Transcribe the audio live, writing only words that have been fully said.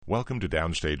Welcome to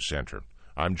Downstage Center.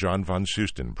 I'm John Von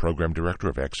Seusten, Program Director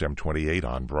of XM28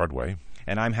 on Broadway.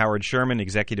 And I'm Howard Sherman,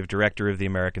 Executive Director of the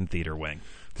American Theatre Wing.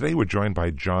 Today we're joined by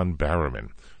John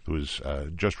Barrowman, who has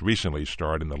just recently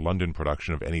starred in the London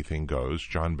production of Anything Goes.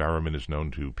 John Barrowman is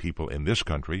known to people in this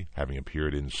country, having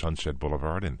appeared in Sunset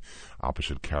Boulevard and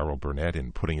opposite Carol Burnett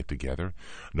in Putting It Together,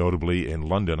 notably in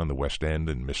London on the West End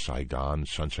in Miss Saigon,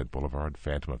 Sunset Boulevard,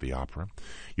 Phantom of the Opera.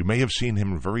 You may have seen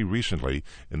him very recently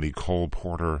in the Cole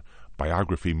Porter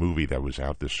biography movie that was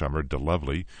out this summer,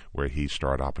 DeLovely, where he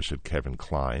starred opposite Kevin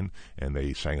Kline, and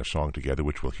they sang a song together,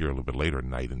 which we'll hear a little bit later,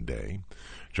 Night and Day.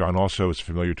 John also is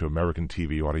familiar to American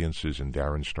TV audiences in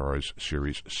Darren Star's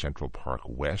series Central Park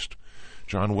West.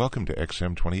 John, welcome to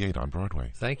XM28 on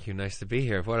Broadway. Thank you. Nice to be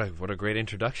here. What a great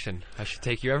introduction. I should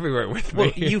take you everywhere with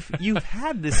me. Well, you've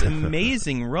had this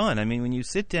amazing run. I mean, when you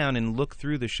sit down and look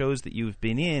through the shows that you've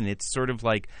been in, it's sort of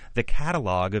like the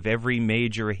catalog of every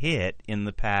major hit in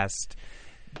the past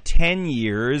 10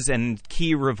 years and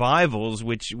key revivals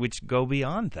which go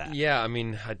beyond that. Yeah, I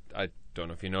mean, I don't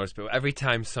know if you noticed, but every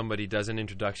time somebody does an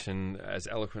introduction as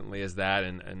eloquently as that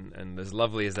and as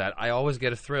lovely as that, I always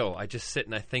get a thrill. I just sit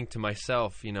and I think to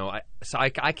myself,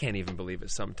 I can't even believe it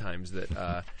sometimes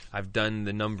that I've done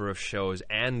the number of shows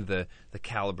and the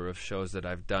caliber of shows that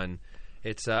I've done.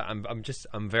 It's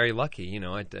I'm very lucky,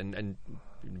 and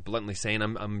bluntly saying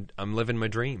I'm living my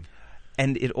dream.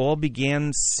 And it all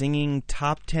began singing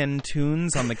top 10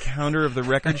 tunes on the counter of the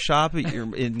record shop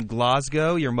in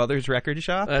Glasgow, your mother's record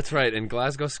shop? That's right. In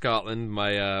Glasgow, Scotland,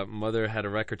 my mother had a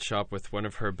record shop with one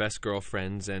of her best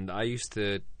girlfriends, and I used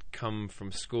to come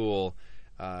from school,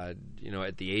 at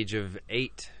the age of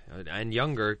 8 and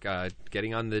younger,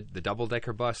 getting on the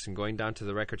double-decker bus and going down to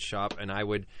the record shop, and I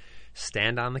would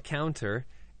stand on the counter,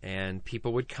 and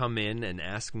people would come in and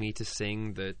ask me to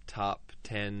sing the top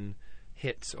 10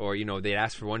 hits, or they'd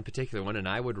ask for one particular one, and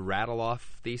I would rattle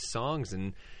off these songs.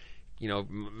 And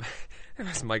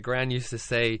as my gran used to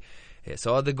say, "It's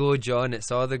all the go, John.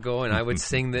 It's all the go." And I would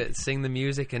sing the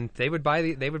music, and they would buy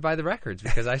the records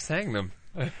because I sang them.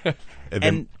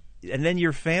 and then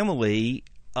your family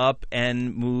up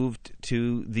and moved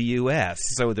to the U.S.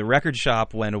 So the record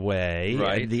shop went away.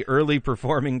 Right. The early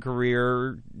performing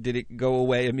career, did it go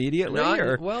away immediately?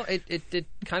 Well, it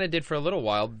kind of did for a little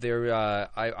while. There,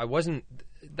 I wasn't.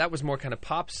 That was more kind of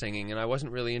pop singing, and I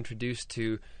wasn't really introduced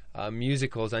to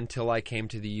musicals until I came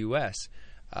to the U.S.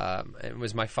 It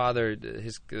was my father,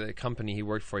 the company he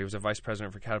worked for. He was a vice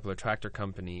president for Caterpillar Tractor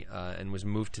Company, and was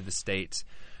moved to the States.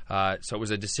 So it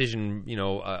was a decision,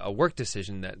 a work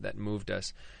decision that moved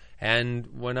us. And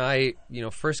when I,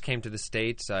 first came to the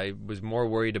States, I was more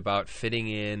worried about fitting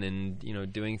in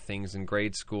and, doing things in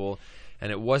grade school.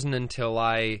 And it wasn't until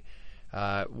I,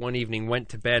 one evening, went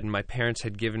to bed and my parents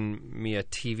had given me a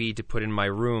TV to put in my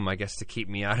room, I guess to keep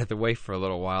me out of the way for a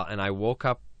little while. And I woke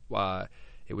up,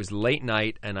 it was late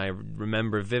night, and I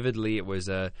remember vividly it was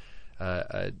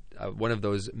one of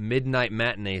those midnight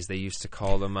matinees, they used to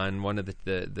call them, on one of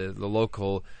the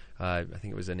local, I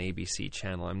think it was an ABC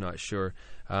channel, I'm not sure.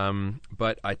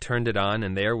 But I turned it on,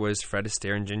 and there was Fred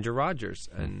Astaire and Ginger Rogers,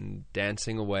 and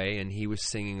dancing away, and he was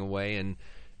singing away, and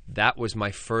that was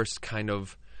my first kind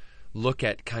of look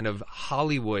at kind of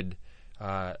Hollywood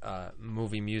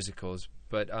movie musicals.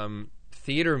 But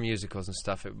theater musicals and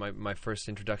stuff, my first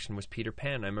introduction was Peter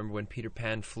Pan. I remember when Peter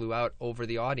Pan flew out over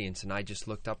the audience, and I just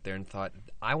looked up there and thought,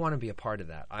 I want to be a part of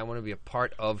that. I want to be a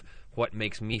part of what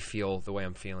makes me feel the way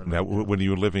I'm feeling. Now, when you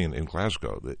were living in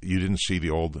Glasgow, you didn't see the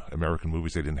old American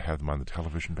movies? They didn't have them on the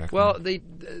television back then?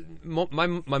 Well,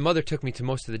 my mother took me to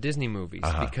most of the Disney movies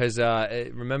because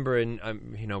remember,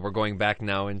 we're going back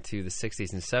now into the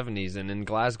 60s and 70s, and in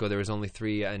Glasgow there was only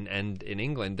 3, and in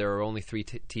England there were only 3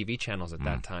 TV channels at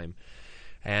that time.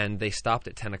 And they stopped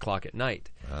at 10 o'clock at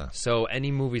night. So any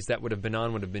movies that would have been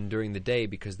on would have been during the day,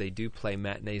 because they do play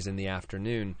matinees in the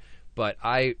afternoon. But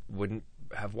I wouldn't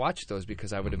have watched those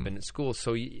because I would have been at school.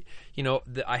 So,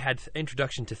 I had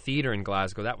introduction to theater in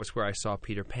Glasgow. That was where I saw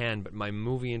Peter Pan. But my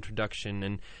movie introduction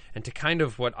and to kind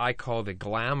of what I call the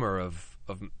glamour of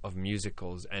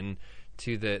musicals, and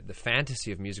to the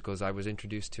fantasy of musicals, I was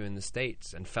introduced to in the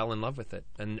States and fell in love with it.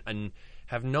 And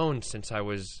have known since I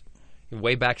was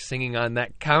way back singing on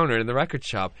that counter in the record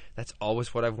shop. That's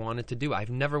always what I've wanted to do. I've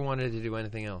never wanted to do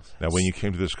anything else. Now, when you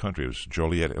came to this country, it was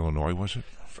Joliet, Illinois, was it?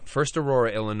 First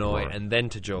Aurora, Illinois, and then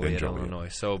to Joliet, Illinois.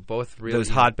 So both really... Those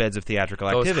hotbeds of theatrical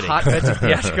activity. Those hotbeds of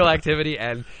theatrical activity.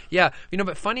 And,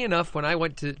 but funny enough, when I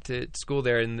went to school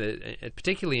there,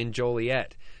 particularly in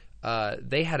Joliet,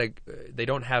 they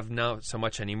don't have now so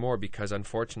much anymore, because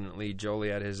unfortunately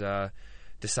Joliet is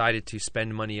decided to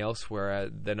spend money elsewhere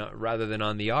rather than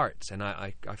on the arts. And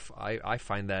I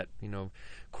find that,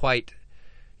 quite,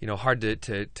 hard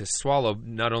to swallow,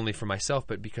 not only for myself,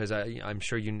 but because I'm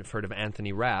sure you've heard of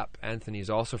Anthony Rapp. Anthony is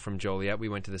also from Joliet. We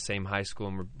went to the same high school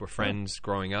and we're friends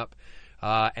growing up.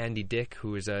 Andy Dick,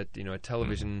 who is a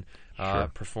television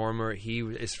performer, he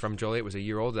is from Joliet, was a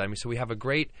year older than me. So we have a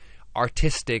great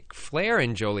artistic flair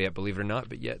in Joliet, believe it or not,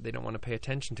 but yet they don't want to pay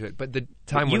attention to it. But the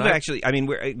time when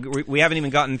we haven't even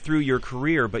gotten through your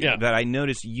career, but Yeah. but I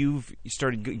noticed you've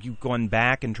gone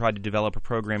back and tried to develop a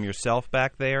program yourself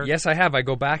back there. Yes, I have. I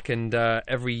go back and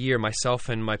every year, myself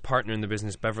and my partner in the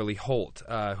business, Beverly Holt,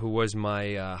 who was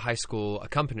my high school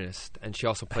accompanist, and she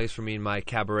also plays for me in my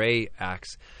cabaret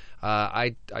acts.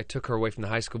 I took her away from the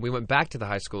high school. We went back to the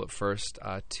high school at first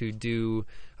to do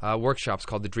workshops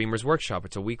called the Dreamers Workshop.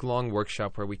 It's a week-long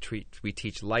workshop where we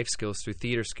teach life skills through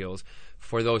theater skills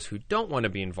for those who don't want to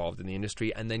be involved in the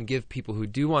industry, and then give people who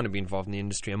do want to be involved in the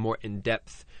industry a more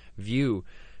in-depth view.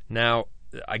 Now,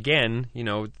 again,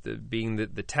 being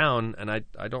the town, and I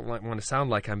don't want to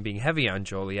sound like I'm being heavy on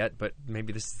Joliet, but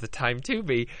maybe this is the time to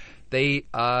be. They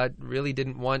really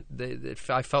didn't want.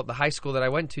 I felt the high school that I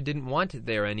went to didn't want it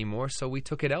there anymore, so we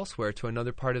took it elsewhere to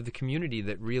another part of the community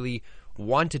that really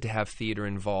wanted to have theater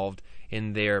involved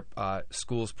in their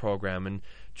school's program. And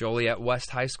Joliet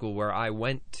West High School, where I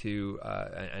went to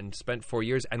and spent 4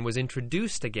 years and was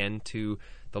introduced again to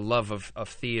the love of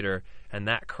theater and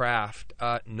that craft,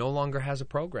 no longer has a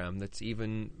program that's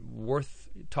even worth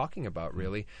talking about,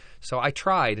 really. So I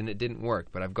tried and it didn't work,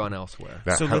 but I've gone elsewhere.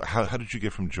 Now, So how did you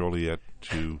get from Joliet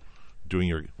to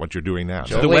doing what you're doing now?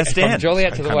 the West From End.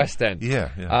 Joliet to the West End.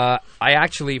 Yeah. I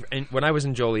actually, when I was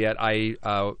in Joliet, I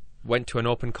went to an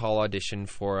open call audition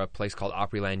for a place called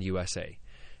Opryland USA.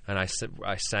 And I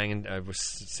sang and I was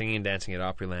singing and dancing at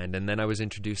Opryland, and then I was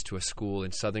introduced to a school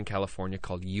in Southern California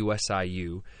called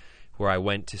USIU, where I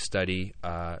went to study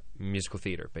musical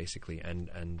theater, basically, and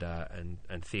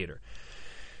theater.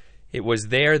 It was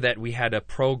there that we had a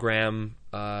program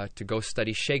to go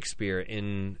study Shakespeare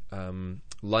in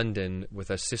London with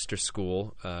a sister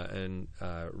school, and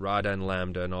RADA and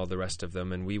Lambda and all the rest of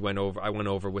them. And I went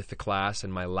over with the class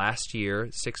in my last year,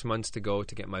 6 months to go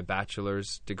to get my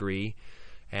bachelor's degree.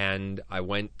 And I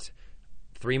went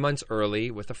 3 months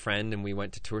early with a friend, and we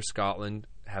went to tour Scotland,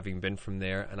 having been from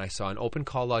there. And I saw an open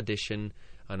call audition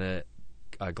on a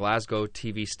Glasgow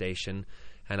TV station,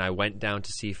 and I went down to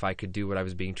see if I could do what I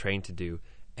was being trained to do.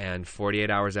 And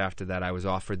 48 hours after that, I was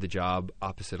offered the job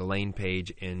opposite Elaine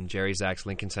Page in Jerry Zach's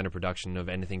Lincoln Center production of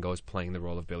Anything Goes, playing the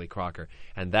role of Billy Crocker.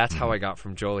 And that's how I got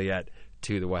from Joliet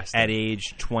to the West End. At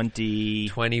age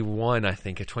 21, I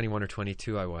think. At 21 or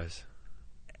 22, I was.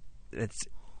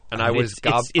 And I was it's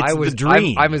the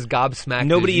dream. I was gobsmacked.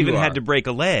 Nobody as you even are. had to break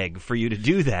a leg for you to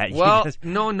do that. Well,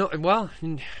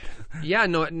 nobody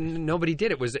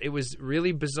did. It was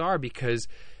really bizarre because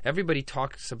everybody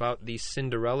talks about these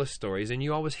Cinderella stories, and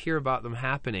you always hear about them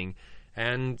happening.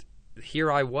 And here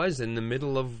I was in the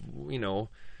middle of, well,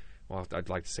 I'd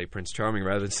like to say Prince Charming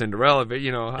rather than Cinderella, but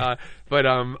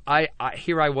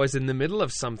here I was in the middle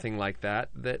of something like that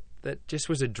just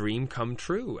was a dream come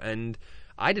true, and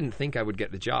I didn't think I would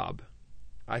get the job.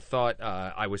 I thought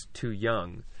I was too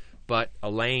young. But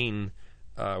Elaine,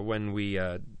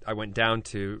 when I went down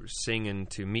to sing and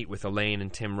to meet with Elaine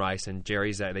and Tim Rice and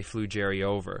they flew Jerry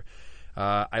over.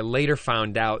 I later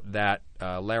found out that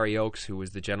Larry Oakes, who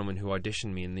was the gentleman who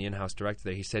auditioned me and the in-house director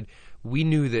there, he said, we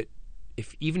knew that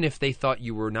even if they thought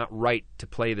you were not right to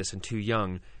play this and too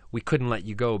young, we couldn't let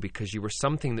you go because you were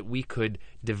something that we could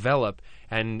develop.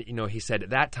 And, he said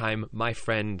at that time, my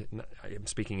friend, I'm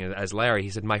speaking as Larry, he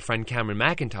said, my friend Cameron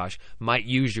McIntosh might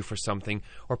use you for something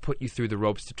or put you through the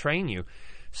ropes to train you.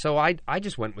 So I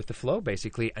just went with the flow,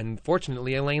 basically, and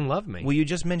fortunately, Elaine loved me. Well, you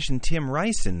just mentioned Tim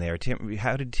Rice in there.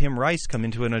 How did Tim Rice come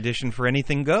into an audition for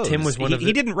Anything Goes? Tim was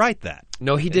He didn't write that.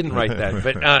 No, he didn't write that,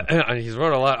 but he's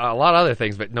wrote a lot of other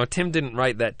things. But no, Tim didn't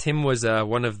write that. Tim was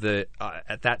one of the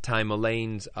at that time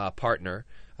Elaine's partner.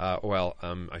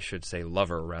 I should say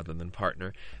lover rather than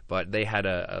partner, but they had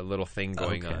a little thing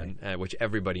going on, which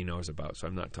everybody knows about, so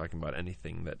I'm not talking about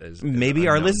anything that is Maybe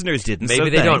our listeners didn't. Maybe so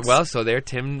they thanks. don't. Well, so there,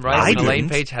 Tim Rice and Elaine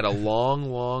Page had a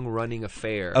long running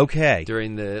affair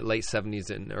during the late 70s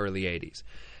and early 80s.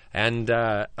 And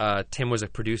Tim was a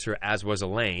producer, as was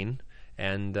Elaine,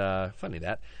 and funny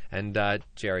that, and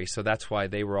Jerry, so that's why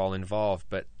they were all involved.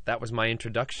 But that was my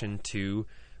introduction to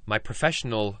my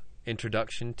professional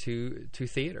introduction to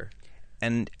theater.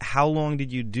 And how long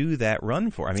did you do that run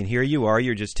for? I mean, here you are,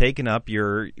 you're just taken up.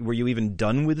 Were you even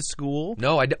done with school?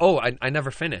 No, I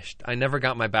never finished. I never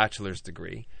got my bachelor's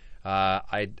degree.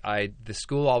 The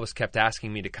school always kept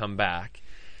asking me to come back,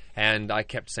 And I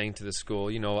kept saying to the school,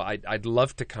 I'd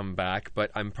love to come back,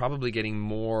 but I'm probably getting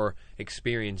more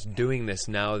experience doing this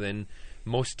now than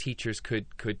most teachers could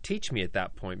teach me at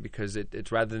that point, because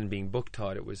it's rather than being book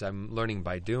taught, I'm learning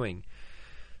by doing.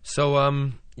 So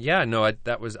I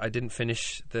didn't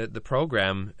finish the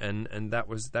program, and that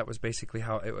was basically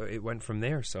how it went from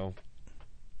there. So.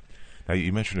 Now,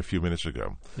 you mentioned a few minutes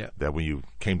ago that when you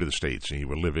came to the States and you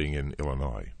were living in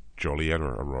Illinois, Joliet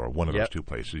or Aurora, one of those two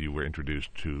places, you were introduced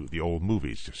to the old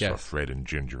movies, Fred and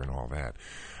Ginger and all that.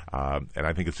 And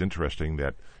I think it's interesting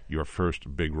that your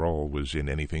first big role was in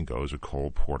Anything Goes, a Cole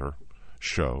Porter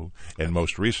show, and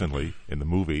most recently in the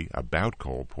movie about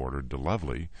Cole Porter,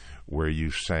 DeLovely, where you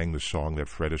sang the song that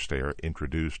Fred Astaire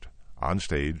introduced on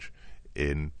stage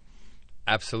in...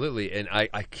 Absolutely, and I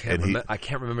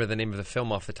can't remember the name of the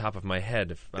film off the top of my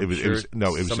head. It was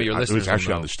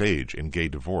actually on the stage in Gay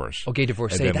Divorce. Oh, Gay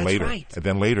Divorcee, that's right. And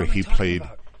then later he played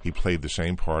the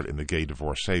same part in The Gay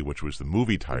Divorcee, which was the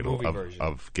movie title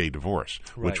of Gay Divorce,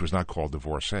 which was not called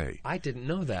Divorcee. I didn't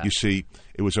know that. You see,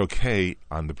 it was okay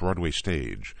on the Broadway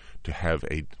stage to have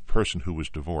a person who was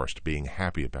divorced being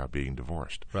happy about being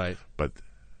divorced. Right. But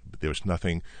there was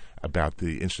nothing about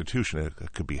the institution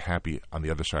that could be happy on the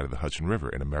other side of the Hudson River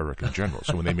in America in general.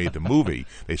 So when they made the movie,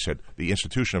 they said the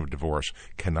institution of divorce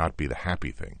cannot be the happy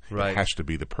thing. Right. It has to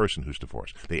be the person who's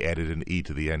divorced. They added an E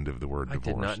to the end of the word divorce. I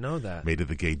did not know that. Made it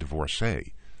the Gay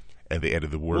Divorcee. And they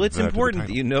added the word. Well, it's important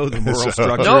that you know the So- moral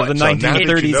structure No, of the so now that you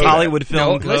 1930s know Hollywood that.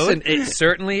 film code. Listen, it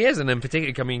certainly is, and in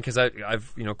particular, because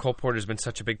I've Cole Porter's been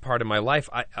such a big part of my life.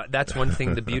 That's one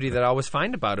thing, the beauty that I always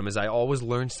find about him is I always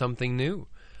learn something new.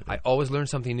 I always learn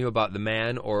something new about the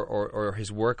man or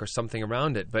his work or something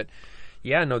around it. But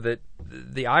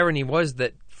the irony was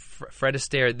that Fred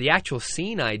Astaire, the actual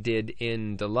scene I did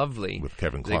in DeLovely With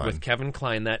Kevin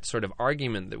Kline, that sort of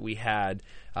argument that we had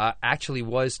actually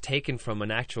was taken from an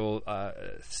actual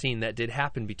scene that did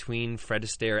happen between Fred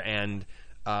Astaire and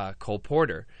Cole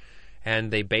Porter, and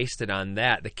they based it on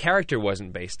that. The character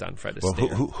wasn't based on Fred Astaire.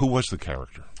 Well, who was the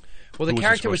character? Well, the Who was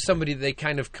character it was supposed to somebody they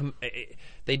kind of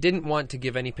they didn't want to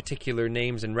give any particular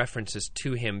names and references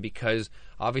to him, because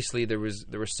obviously there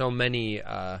were so many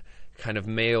kind of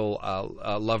male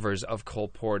lovers of Cole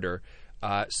Porter,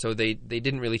 so they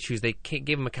didn't really choose. They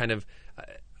gave him a kind of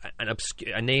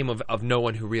a name of no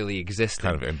one who really existed.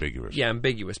 Kind of ambiguous. Yeah,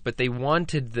 ambiguous. But they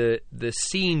wanted the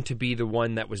scene to be the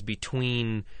one that was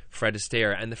between Fred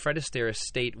Astaire, and the Fred Astaire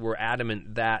estate were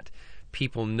adamant that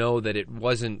people know that it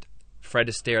wasn't Fred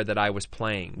Astaire that I was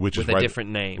playing with a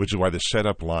different name. Which is why the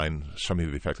setup line, something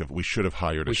to the effect of, we should have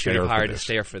hired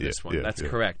Astaire for this one. That's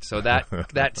correct. So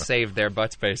that saved their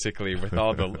butts, basically, with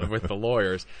all with the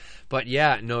lawyers. But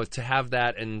to have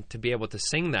that and to be able to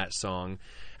sing that song,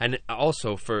 and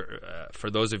also for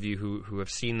those of you who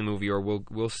have seen the movie or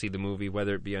will see the movie,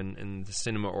 whether it be in the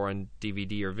cinema or on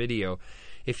DVD or video,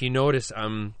 if you notice,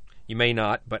 you may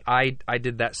not, but I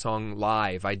did that song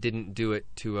live. I didn't do it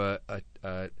to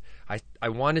I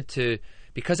wanted to,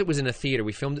 because it was in a theater.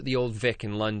 We filmed at the Old Vic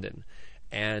in London,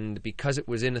 and because it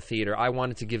was in a theater, I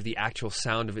wanted to give the actual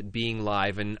sound of it being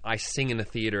live. And I sing in a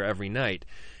theater every night,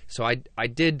 so I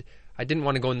didn't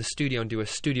want to go in the studio and do a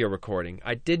studio recording.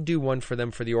 I did do one for them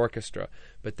for the orchestra,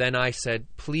 but then I said,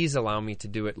 please allow me to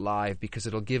do it live, because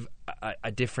it'll give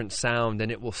a different sound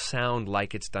and it will sound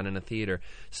like it's done in a theater.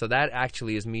 So that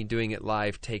actually is me doing it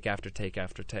live, take after take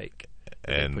after take.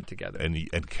 And put together.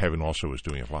 And Kevin also was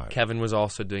doing it live. Kevin was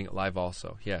also doing it live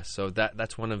also. Yeah, so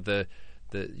that's one of the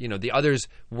the others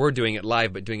were doing it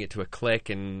live, but doing it to a click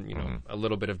and a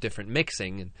little bit of different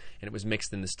mixing, and it was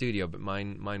mixed in the studio, but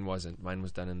mine wasn't. Mine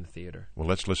was done in the theater. Well,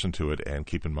 let's listen to it, and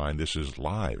keep in mind this is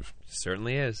live. It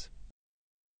certainly is.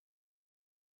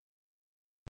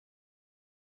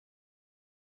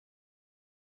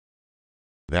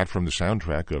 That from the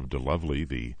soundtrack of DeLovely,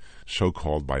 the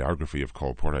so-called biography of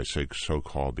Cole Porter. I say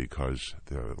so-called because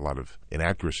there are a lot of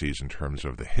inaccuracies in terms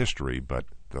of the history, but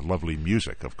the lovely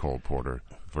music of Cole Porter,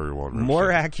 very well written.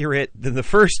 More accurate than the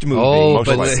first movie,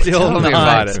 but still not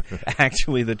about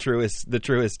actually the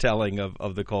truest telling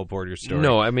of the Cole Porter story.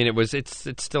 No, I mean it's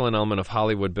still an element of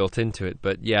Hollywood built into it,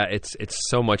 but yeah, it's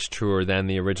so much truer than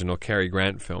the original Cary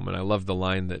Grant film. And I love the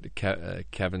line that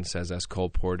Kevin says as Cole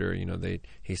Porter.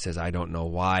 He says, "I don't know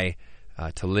why."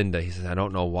 To Linda, he says, "I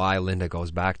don't know why Linda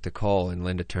goes back to Cole," and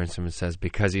Linda turns to him and says,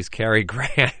 "Because he's Cary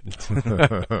Grant."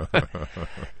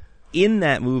 In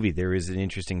that movie, there is an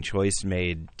interesting choice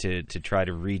made to try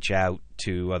to reach out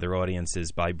to other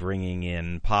audiences by bringing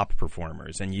in pop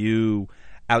performers. And you,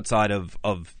 outside of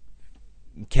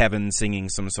Kevin singing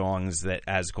some songs that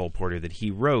as Cole Porter that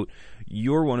he wrote,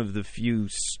 you're one of the few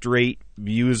straight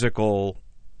musical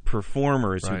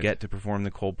performers who Right. get to perform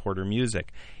the Cole Porter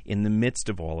music. In the midst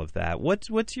of all of that,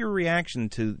 what's your reaction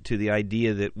to the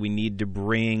idea that we need to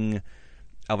bring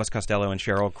Elvis Costello and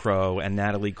Sheryl Crow and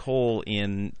Natalie Cole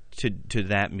in to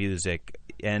that music?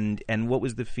 And what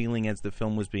was the feeling as the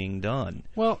film was being done?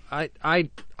 Well, I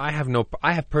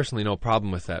have personally no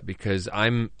problem with that, because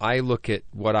I look at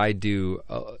what I do,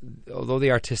 although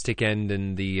the artistic end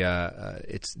and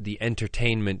it's the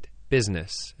entertainment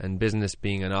business, and business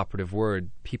being an operative word,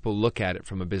 people look at it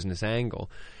from a business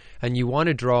angle, and you want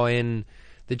to draw in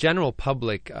the general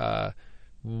public.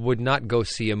 Would not go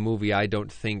see a movie, I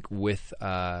don't think, with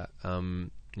about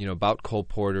Cole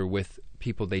Porter with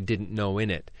people they didn't know in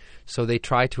it. So they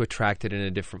try to attract it in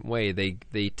a different way.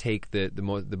 They take the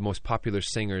most popular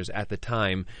singers at the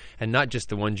time, and not just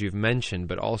the ones you've mentioned,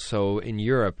 but also in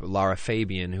Europe, Lara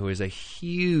Fabian, who is a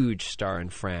huge star in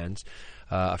France.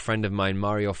 A friend of mine,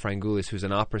 Mario Frangoulis, who's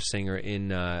an opera singer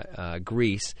in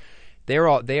Greece. They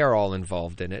are all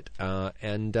involved in it,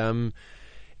 and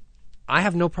I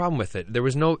have no problem with it. There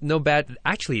was no bad.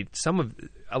 Actually, some of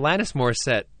Alanis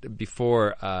Morissette,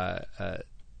 before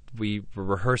we were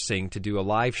rehearsing to do a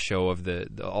live show of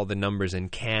all the numbers in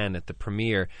Cannes at the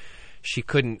premiere, she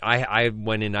couldn't. I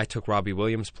went in. I took Robbie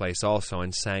Williams' place also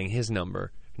and sang his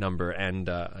number and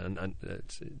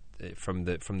from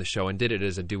the show, and did it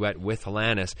as a duet with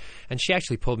Alanis. And she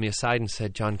actually pulled me aside and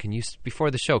said, "John, before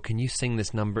the show, can you sing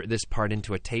this part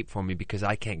into a tape for me, because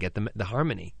I can't get the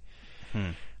harmony."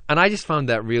 And I just found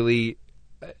that really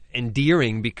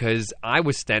endearing, because I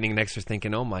was standing next to her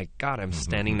thinking, "Oh my God, I'm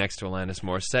standing next to Alanis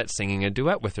Morissette singing a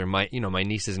duet with her." My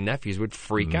nieces and nephews would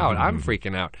freak out. I'm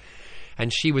freaking out.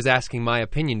 And she was asking my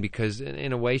opinion, because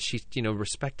in a way she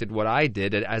respected what I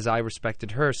did as I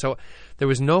respected her. So there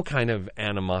was no kind of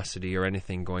animosity or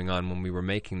anything going on when we were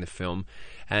making the film.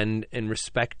 And in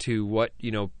respect to what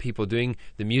people doing,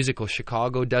 the musical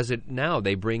Chicago does it now.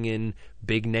 They bring in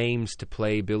big names to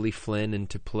play Billy Flynn and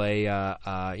to play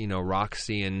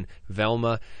Roxy and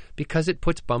Velma, because it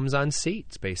puts bums on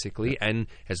seats, basically. And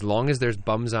as long as there's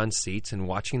bums on seats and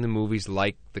watching the movies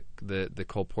like the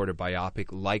Cole Porter biopic,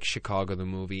 like Chicago the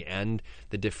movie, and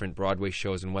the different Broadway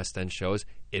shows and West End shows,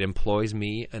 it employs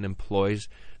me and employs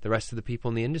the rest of the people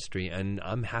in the industry, and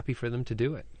I'm happy for them to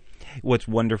do it. What's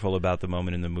wonderful about the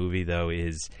moment in the movie, though,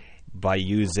 is by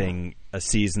using a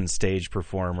seasoned stage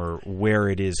performer where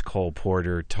it is Cole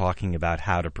Porter talking about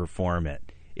how to perform it.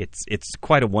 It's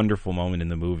quite a wonderful moment in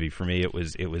the movie. For me, it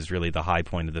was really the high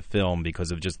point of the film,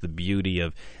 because of just the beauty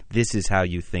of, this is how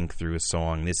you think through a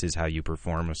song, this is how you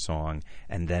perform a song,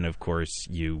 and then of course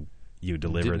you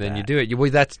deliver that. Then you do it.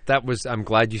 That was. I'm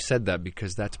glad you said that,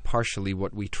 because that's partially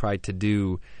what we tried to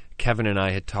do. Kevin and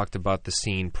I had talked about the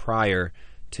scene prior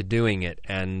to doing it,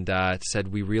 and said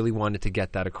we really wanted to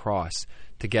get that across,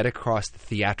 the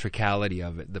theatricality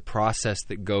of it, the process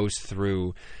that goes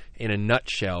through. In a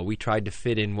nutshell, we tried to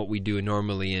fit in what we do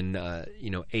normally in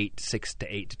 6 to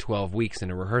 8 to 12 weeks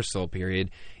in a rehearsal period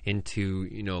into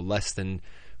less than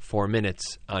 4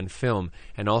 minutes on film.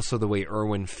 And also the way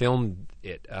Irwin filmed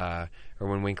it,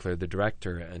 Irwin Winkler, the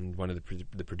director and one of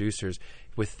the producers,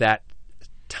 with that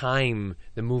time,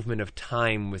 the movement of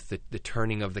time with the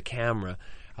turning of the camera.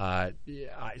 And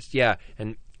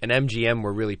MGM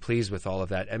were really pleased with all of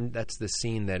that. And that's the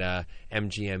scene that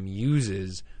MGM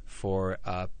uses for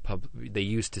they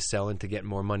used to sell and to get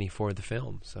more money for the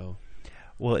film. So,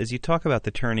 well, as you talk about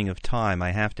the turning of time,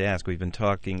 I have to ask. We've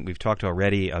talked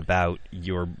already about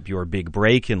your big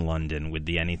break in London with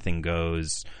the Anything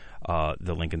Goes,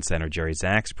 the Lincoln Center Jerry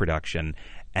Zaks production,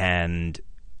 and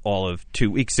all of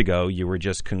 2 weeks ago, you were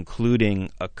just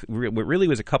concluding what really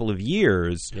was a couple of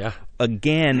years,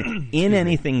 again, in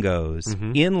Anything Goes,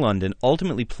 in London,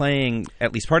 ultimately playing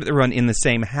at least part of the run in the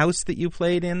same house that you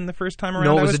played in the first time around.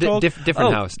 No, it was a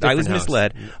different house. I was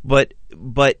misled.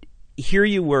 But here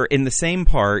you were in the same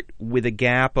part with a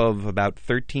gap of about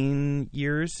 13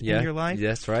 years in your life?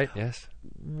 Yes, right, yes.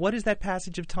 What does that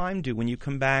passage of time do when you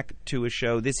come back to a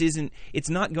show? It's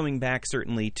not going back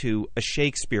certainly to a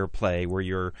Shakespeare play where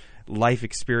your life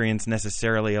experience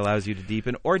necessarily allows you to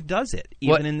deepen, or does it,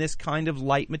 even in this kind of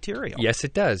light material? Yes,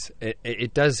 it does.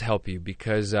 It does help you,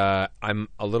 because I'm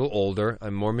a little older,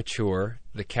 I'm more mature.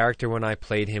 The character when I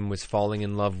played him was falling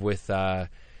in love with the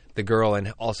girl,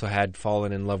 and also had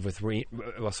fallen in love with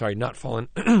not fallen,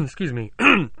 excuse me.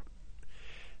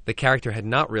 The character had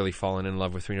not really fallen in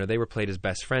love with Reno. They were played as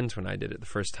best friends when I did it the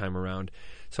first time around.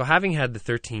 So having had the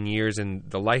 13 years and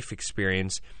the life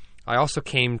experience, I also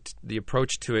the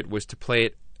approach to it was to play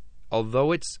it,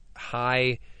 although it's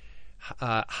heightened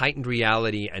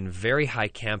reality and very high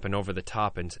camp and over the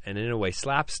top and in a way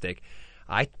slapstick,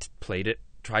 I played it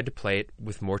tried to play it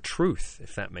with more truth,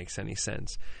 if that makes any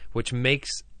sense, which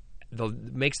makes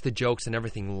the jokes and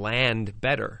everything land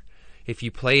better. If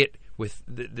you play it with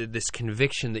this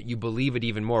conviction that you believe it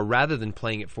even more, rather than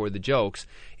playing it for the jokes,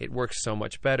 it works so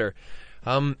much better.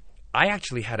 I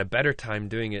actually had a better time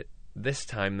doing it this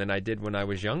time than I did when I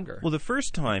was younger. Well, the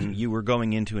first time you were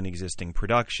going into an existing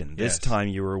production. This time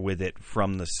you were with it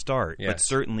from the start. Yes. But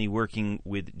certainly working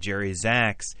with Jerry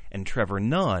Zaks and Trevor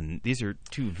Nunn, these are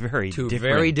two very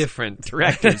different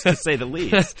directors, to say the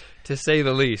least. To say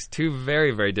the least. Two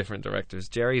very, very different directors.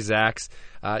 Jerry Zaks,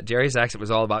 it was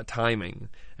all about timing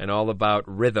and all about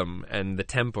rhythm and the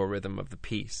tempo rhythm of the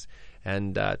piece.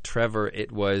 And Trevor,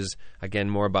 it was, again,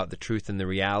 more about the truth and the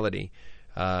reality.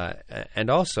 And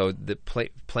also the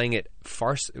playing it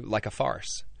like a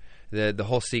farce. The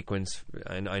whole sequence,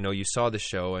 and I know you saw the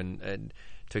show, and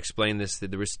to explain this, that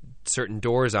there was certain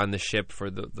doors on the ship for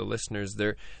the listeners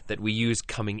there that we use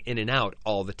coming in and out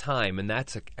all the time, and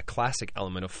that's a classic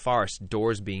element of farce,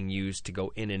 doors being used to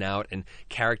go in and out and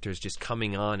characters just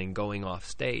coming on and going off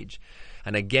stage.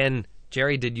 And again,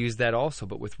 Jerry did use that also,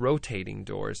 but with rotating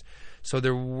doors. So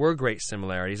there were great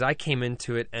similarities. I came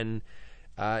into it and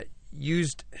I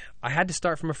had to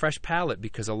start from a fresh palette,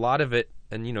 because a lot of it,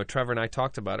 and Trevor and I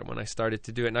talked about it when I started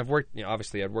to do it, and I've worked,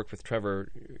 obviously I'd worked with Trevor,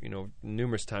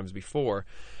 numerous times before,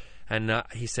 and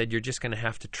he said, you're just going to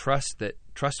have to trust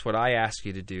what I ask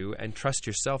you to do, and trust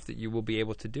yourself that you will be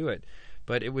able to do it.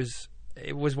 But it was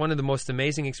one of the most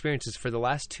amazing experiences for the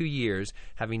last 2 years,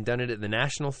 having done it at the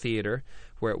National Theatre,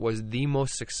 where it was the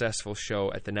most successful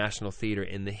show at the National Theatre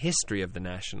in the history of the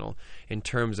National in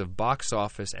terms of box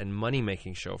office and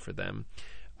money-making show for them.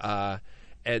 And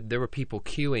there were people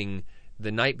queuing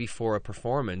the night before a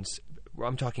performance.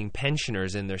 I'm talking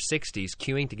pensioners in their 60s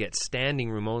queuing to get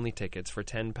standing room only tickets for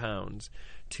 £10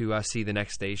 to see the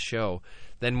next day's show.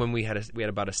 Then when we had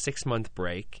about a 6-month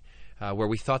break, where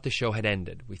we thought the show had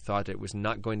ended. We thought it was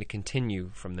not going to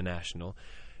continue from the National.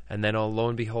 And then, lo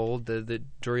and behold, the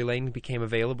Drury Lane became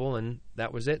available, and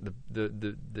that was it.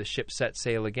 The ship set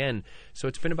sail again. So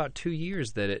it's been about 2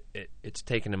 years that it's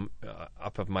taken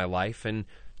up of my life, and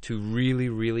 2 really,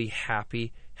 really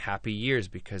happy years,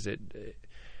 because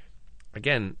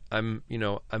again, I'm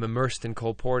immersed in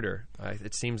Cole Porter.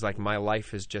 It seems like my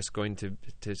life is just going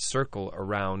to circle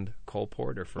around Cole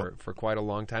Porter for quite a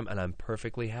long time, and I'm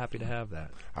perfectly happy to have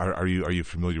that. Are you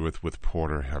familiar with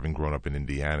Porter, having grown up in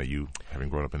Indiana, you having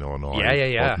grown up in Illinois?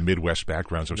 Yeah. Both Midwest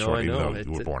backgrounds of sorts, even though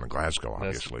you were born in Glasgow,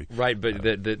 obviously. Right, but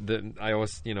I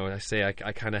always, I say I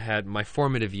kind of had my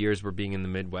formative years were being in the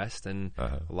Midwest, and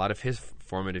a lot of his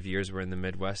formative years were in the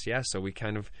Midwest. Yeah, so we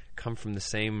kind of come from the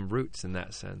same roots in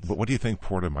that sense. But what do you think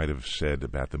Porter might have said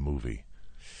about the movie?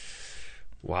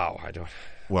 Wow, I don't...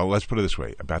 Well, let's put it this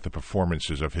way, about the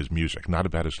performances of his music, not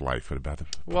about his life, but about the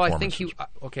performances.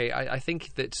 I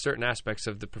think that certain aspects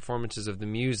of the performances of the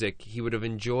music he would have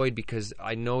enjoyed, because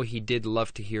I know he did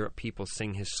love to hear people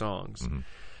sing his songs.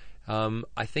 Mm-hmm.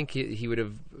 I think he would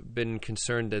have been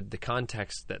concerned at the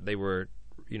context that they were,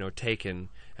 taken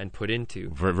and put into.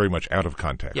 Very, very much out of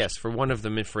context. Yes, for one of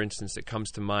them, for instance, that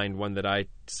comes to mind, one that I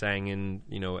sang in,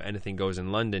 Anything Goes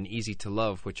in London, Easy to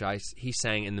Love, which he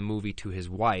sang in the movie to his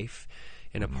wife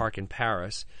in a park in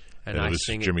Paris. And I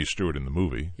sing Jimmy Stewart in the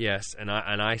movie. Yes, and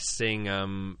I sing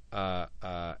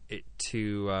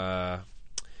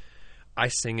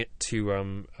it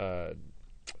to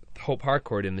Hope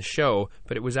Harcourt in the show,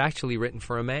 but it was actually written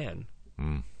for a man.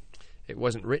 Mm. It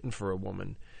wasn't written for a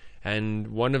woman. And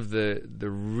one of the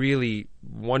really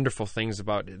wonderful things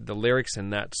about the lyrics in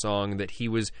that song, that he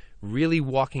was really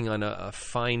walking on a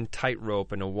fine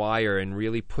tightrope and a wire, and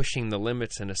really pushing the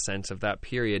limits, in a sense, of that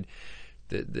period.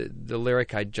 The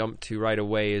lyric I jumped to right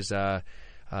away is so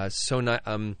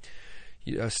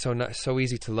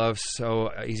easy to love,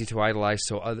 so easy to idolize,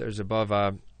 so others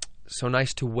above, so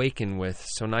nice to waken with,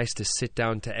 so nice to sit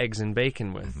down to eggs and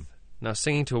bacon with. Mm-hmm. Now,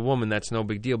 singing to a woman, that's no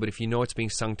big deal, but if you know it's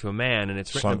being sung to a man, and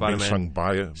it's written about a man,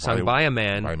 sung by a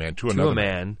man to a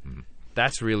man, mm-hmm.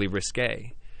 That's really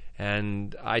risque.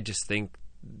 And I just think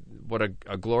what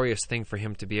a glorious thing for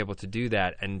him to be able to do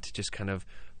that, and to just kind of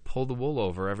pull the wool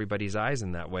over everybody's eyes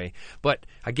in that way. But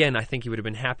again, I think he would have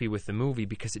been happy with the movie,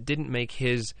 because it didn't make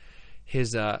his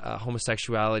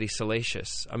homosexuality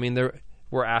salacious. I mean, there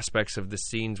were aspects of the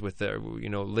scenes with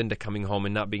Linda coming home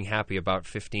and not being happy about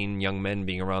 15 young men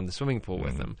being around the swimming pool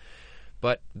with them.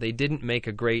 But they didn't make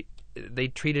they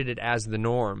treated it as the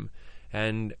norm.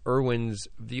 And Irwin's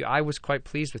view, I was quite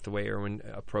pleased with the way Irwin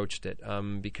approached it,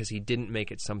 because he didn't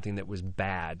make it something that was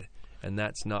bad. and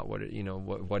that's not what it,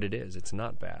 what it is. It's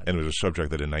not bad. And it was a subject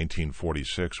that in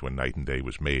 1946, when Night and Day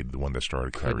was made, the one that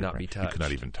started Could not be touched. You could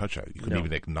not even touch it. You couldn't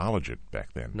even acknowledge it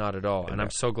back then. Not at all. And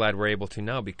I'm so glad we're able to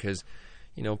now because,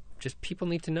 just people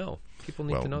need to know. People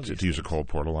need to know these to use a things. Cole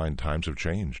Porter line, times have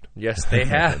changed. Yes, they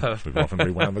have. We've often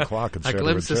rewound the clock, et A cetera,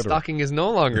 glimpse et of cetera. stocking is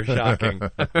no longer shocking.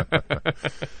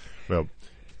 Well,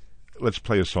 let's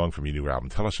play a song from your new album.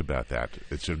 Tell us about that.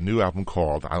 It's a new album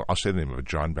called, I'll say the name of it,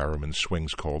 John Barrowman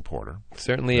Swings Cole Porter.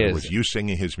 Certainly It is. was you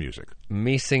singing his music.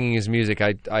 Me singing his music.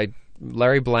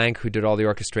 Larry Blank, who did all the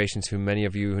orchestrations, who many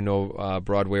of you who know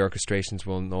Broadway orchestrations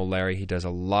will know Larry. He does a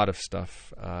lot of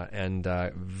stuff and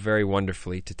very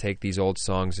wonderfully to take these old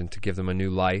songs and to give them a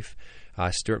new life.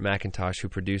 Stuart McIntosh, who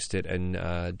produced it,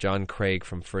 and John Craig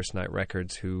from First Night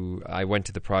Records, who I went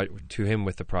to him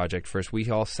with the project first. We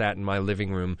all sat in my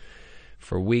living room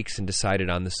for weeks and decided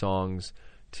on the songs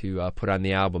to put on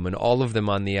the album, and all of them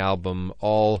on the album,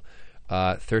 all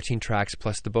 13 tracks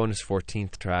plus the bonus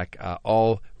 14th track,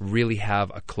 all really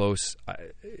have a close,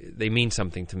 they mean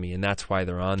something to me, and that's why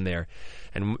they're on there.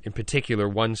 And in particular,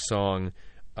 one song,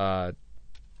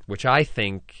 which I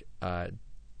think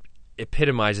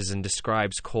epitomizes and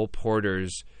describes Cole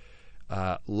Porter's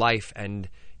life and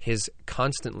his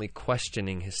constantly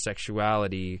questioning his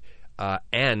sexuality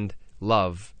and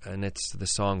love, and it's the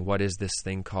song "What Is This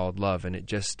Thing Called Love?" And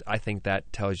I think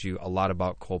that tells you a lot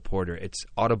about Cole Porter. It's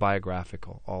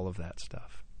autobiographical, all of that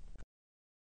stuff.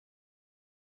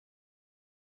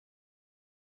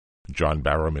 John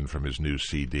Barrowman from his new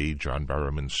CD, John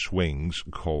Barrowman Swings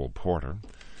Cole Porter.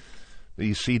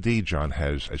 The CD, John,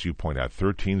 has, as you point out,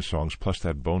 13 songs plus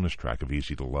that bonus track of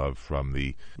Easy to Love from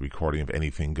the recording of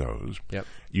Anything Goes. Yep.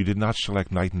 You did not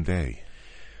select Night and Day.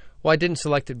 Well, I didn't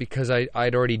select it because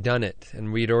I'd already done it,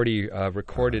 and we'd already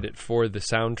recorded it for the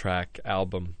soundtrack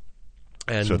album.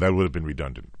 And So that would have been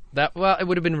redundant. it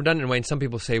would have been redundant in a way, and some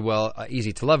people say,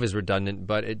 Easy to Love is redundant,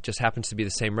 but it just happens to be the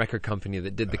same record company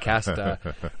that did the cast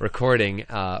recording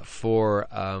for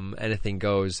Anything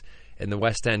Goes in the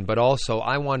West End. But also,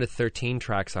 I wanted 13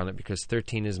 tracks on it because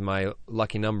 13 is my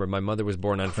lucky number. My mother was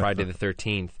born on Friday the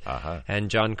 13th, and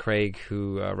John Craig,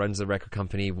 who runs the record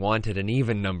company, wanted an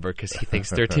even number because he thinks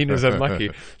 13 is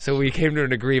unlucky. So we came to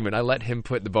an agreement. I let him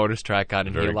put the bonus track on,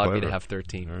 and he allowed me to have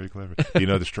 13. Very clever. Do you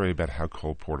know the story about how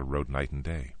Cole Porter wrote Night and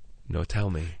Day? No, tell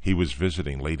me. He was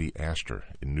visiting Lady Astor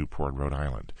in Newport, Rhode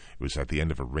Island. It was at the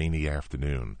end of a rainy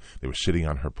afternoon. They were sitting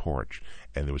on her porch,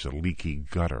 and there was a leaky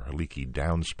gutter, a leaky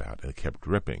downspout, and it kept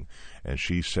dripping. And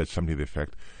she said something to the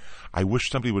effect, "I wish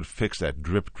somebody would fix that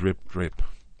drip, drip, drip."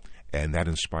 And that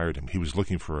inspired him. He was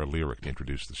looking for a lyric to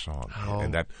introduce the song,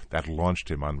 and that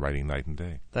launched him on writing Night and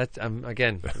Day. That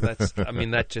again,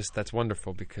 that's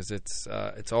wonderful because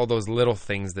it's all those little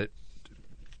things that.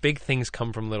 Big things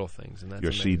come from little things, and that's Your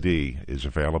amazing. CD is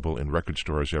available in record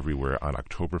stores everywhere on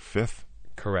October 5th,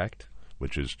 Correct.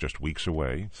 which is just weeks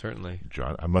away. Certainly.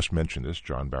 John, I must mention this.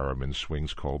 John Barrowman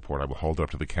Swings Cole Porter. I will hold it up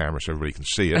to the camera so everybody can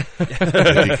see it.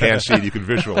 If you can't see it, you can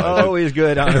visualize it. Always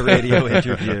good on a radio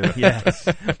interview. Yes,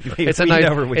 It's a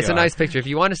nice picture. If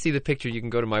you want to see the picture, you can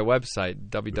go to my website,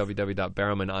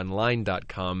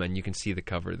 www.barrowmanonline.com, and you can see the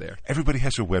cover there. Everybody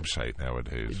has a website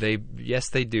nowadays. Yes,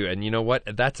 they do. And you know what?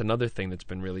 That's another thing that's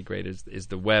been really great is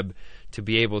the web, to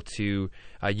be able to.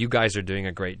 You guys are doing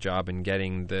a great job in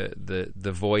getting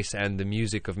the voice and the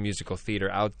music of musical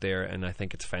theater out there, and I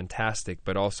think it's fantastic.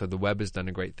 But also, the web has done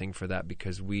a great thing for that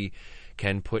because we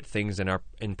can put things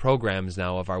in programs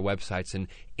now of our websites and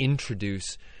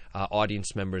introduce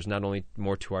audience members not only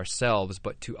more to ourselves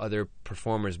but to other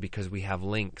performers because we have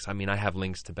links. I mean, I have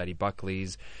links to Betty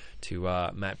Buckley's, to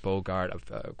Matt Bogart,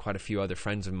 quite a few other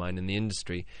friends of mine in the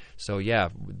industry. So yeah,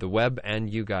 the web and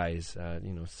you guys,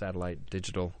 satellite,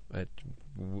 digital,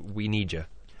 we need you.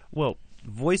 Well,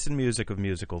 voice and music of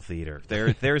musical theater.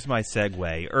 There's my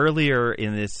segue. Earlier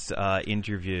in this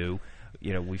interview,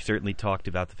 we've certainly talked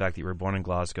about the fact that you were born in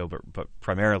Glasgow, but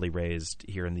primarily raised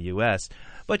here in the U.S.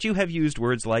 But you have used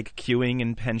words like queuing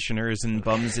and pensioners and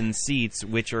bums in seats,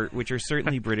 which are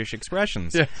certainly British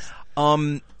expressions. Yes.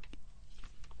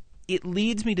 It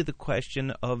leads me to the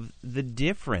question of the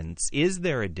difference. Is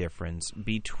there a difference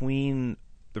between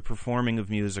the performing of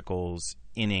musicals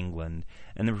in England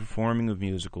and the performing of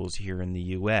musicals here in the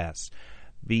U.S.?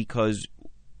 Because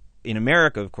in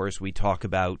America, of course, we talk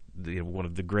about one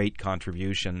of the great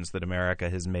contributions that America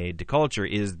has made to culture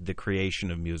is the creation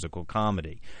of musical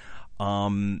comedy.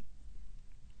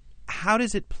 How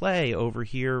does it play over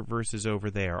here versus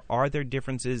over there? Are there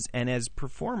differences? And as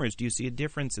performers, do you see a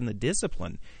difference in the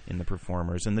discipline in the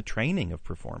performers and the training of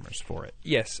performers for it?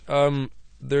 Yes. And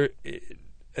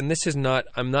this is not.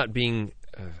 I'm not being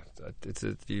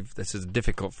this is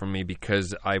difficult for me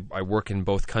because I work in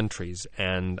both countries,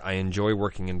 and I enjoy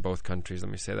working in both countries.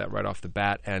 Let me say that right off the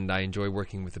bat. And I enjoy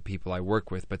working with the people I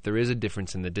work with. But there is a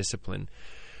difference in the discipline.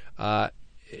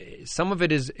 Some of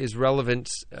it is relevant.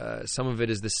 Some of it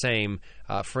is the same.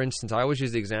 For instance, I always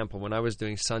use the example when I was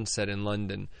doing Sunset in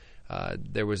London.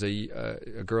 There was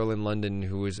a girl in London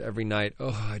who was every night,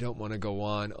 I don't want to go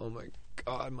on. Oh, my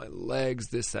God, my legs,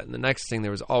 this, that. And the next thing,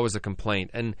 there was always a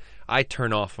complaint. And I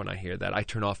turn off when I hear that. I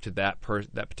turn off to that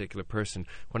particular person.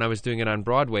 When I was doing it on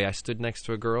Broadway, I stood next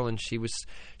to a girl, and she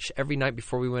every night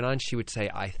before we went on, she would say,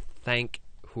 I thank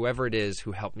whoever it is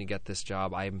who helped me get this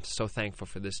job. I am so thankful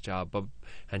for this job.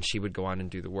 And she would go on and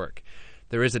do the work.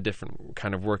 There is a different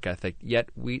kind of work ethic, yet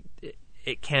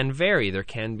it can vary. There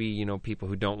can be, people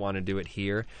who don't want to do it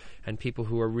here, and people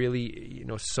who are really,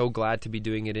 so glad to be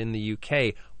doing it in the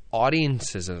UK.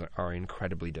 Audiences are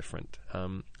incredibly different.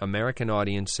 American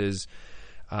audiences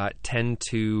tend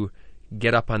to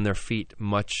get up on their feet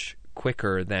much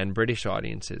quicker than British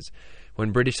audiences.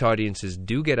 When British audiences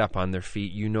do get up on their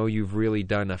feet, you've really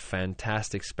done a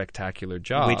fantastic, spectacular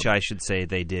job. Which I should say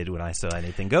they did when I saw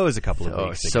Anything Goes a couple of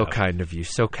weeks ago. So kind of you.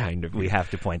 So kind of you. We have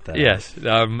to point that out. Yes.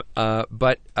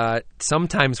 But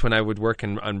sometimes when I would work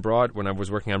when I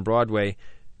was working on Broadway,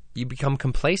 you become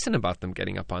complacent about them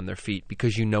getting up on their feet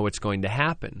because you know it's going to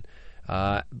happen.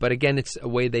 But again, it's a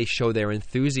way they show their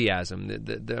enthusiasm.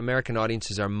 The American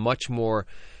audiences are much more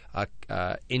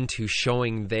into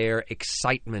showing their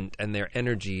excitement and their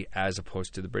energy as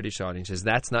opposed to the British audiences.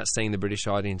 That's not saying the British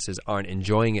audiences aren't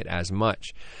enjoying it as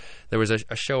much. There was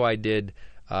a show I did,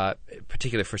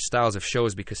 particularly for styles of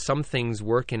shows, because some things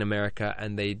work in America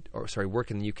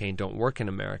work in the UK and don't work in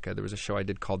America. There was a show I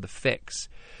did called The Fix,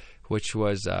 which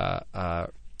was a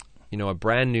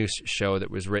brand new show that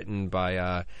was written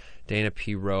by Dana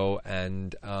P. Rowe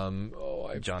and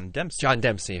John Dempsey. John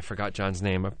Dempsey. I forgot John's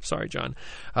name. I'm sorry, John.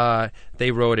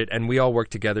 They wrote it, and we all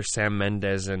worked together, Sam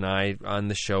Mendes and I, on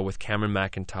the show with Cameron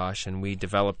McIntosh, and we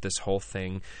developed this whole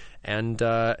thing. And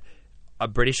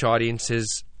British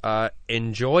audiences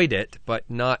enjoyed it, but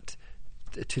not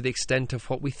to the extent of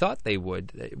what we thought they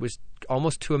would. It was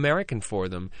almost too American for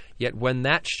them. Yet when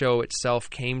that show itself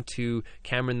came to,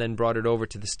 Cameron then brought it over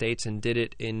to the States and did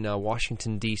it in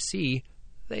Washington, D.C.,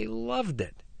 they loved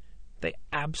it. They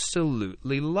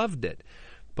absolutely loved it.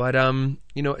 But,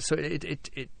 so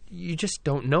it you just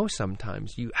don't know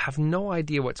sometimes. You have no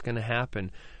idea what's going to happen.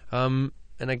 And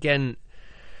again,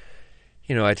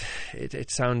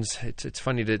 it's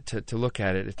funny to look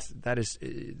at it.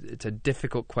 It's a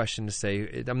difficult question to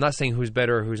say. I'm not saying who's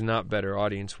better or who's not better,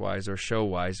 audience-wise or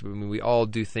show-wise. I mean, we all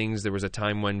do things. There was a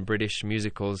time when British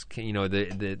musicals,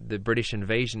 the British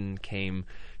invasion came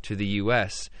to the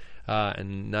U.S.,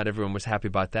 and not everyone was happy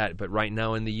about that. But right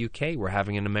now in the UK, we're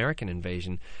having an American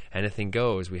invasion. Anything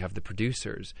goes. We have the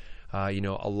producers. A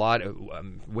lot of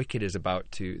Wicked is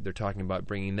they're talking about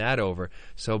bringing that over.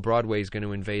 So Broadway is going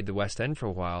to invade the West End for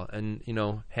a while. And,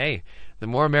 hey, the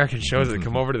more American shows that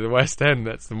come over to the West End,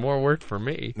 that's the more work for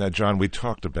me. Now, John, we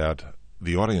talked about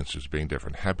the audiences being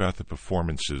different. How about the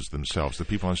performances themselves, the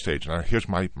people on stage? Now, here's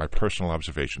my personal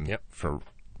observation for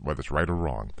whether it's right or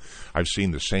wrong. I've seen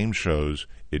the same shows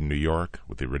in New York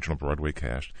with the original Broadway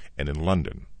cast and in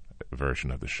London, a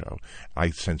version of the show. I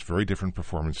sense very different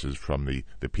performances from the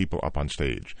people up on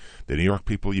stage. The New York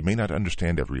people, you may not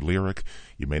understand every lyric,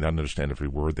 you may not understand every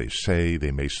word they say, they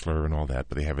may slur and all that,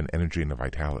 but they have an energy and a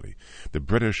vitality. The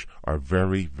British are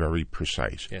very, very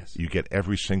precise. Yes. You get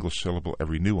every single syllable,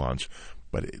 every nuance,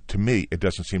 but to me, it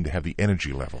doesn't seem to have the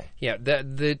energy level. Yeah,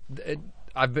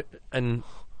 and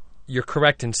you're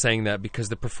correct in saying that, because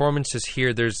the performances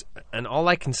here, and all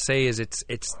I can say is it's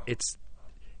it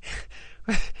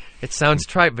sounds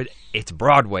trite, but it's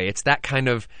Broadway. It's that kind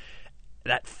of,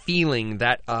 that feeling,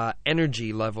 that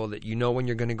energy level that when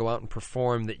you're going to go out and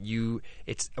perform,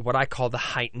 it's what I call the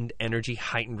heightened energy,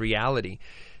 heightened reality.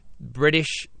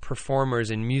 British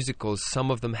performers in musicals,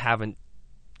 some of them haven't.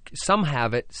 Some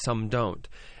have it, some don't.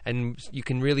 And you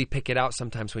can really pick it out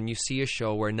sometimes when you see a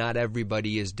show where not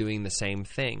everybody is doing the same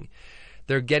thing.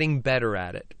 They're getting better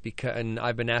at it, and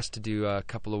I've been asked to do a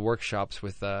couple of workshops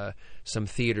with some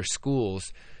theater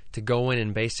schools to go in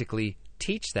and basically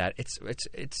teach that. It's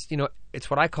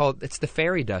what I call, it's the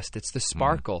fairy dust. It's the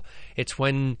sparkle. It's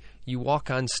when you walk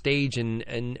on stage and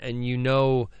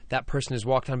that person has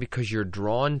walked on because you're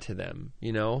drawn to them,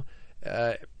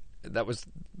 That was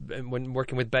when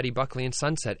working with Betty Buckley in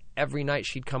Sunset. Every night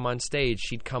she'd come on stage,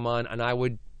 she'd come on, and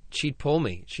she'd pull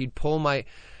me. She'd pull my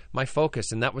my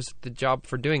focus, and that was the job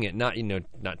for doing it. Not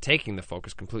not taking the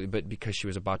focus completely, but because she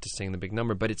was about to sing the big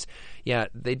number. But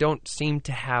they don't seem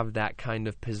to have that kind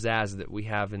of pizzazz that we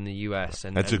have in the U.S.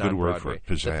 and that's and a good on word Broadway.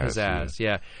 for it, pizzazz. The pizzazz,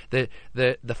 yeah.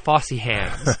 The Fosse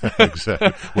hands.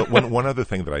 Exactly. One other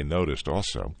thing that I noticed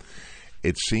also,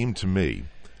 it seemed to me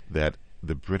that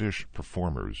the British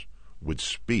performers would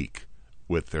speak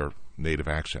with their native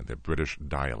accent, their British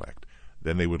dialect.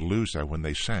 Then they would lose that when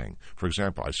they sang. For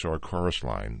example, I saw a chorus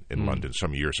line in London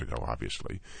some years ago,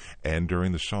 obviously, and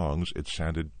during the songs it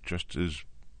sounded just as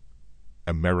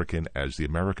American as the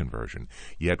American version.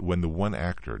 Yet when the one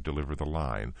actor delivered the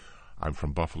line, "I'm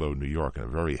from Buffalo, New York," in a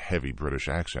very heavy British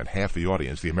accent, half the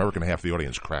audience, the American half the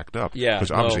audience, cracked up. Yeah,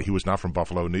 because obviously he was not from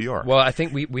Buffalo, New York. Well, I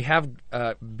think we have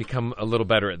become a little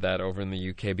better at that over in the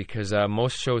UK because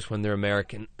most shows when they're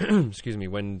American, excuse me,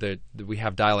 when we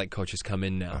have dialect coaches come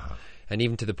in now. And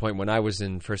even to the point when I was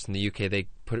first in the UK, they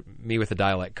put me with a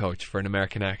dialect coach for an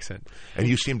American accent. And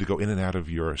you seem to go in and out of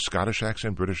your Scottish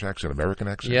accent, British accent, American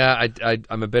accent. Yeah,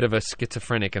 I'm a bit of a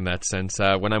schizophrenic in that sense.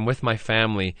 When I'm with my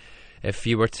family, if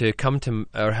you were to come to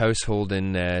our household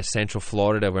in Central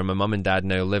Florida, where my mum and dad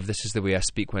now live, this is the way I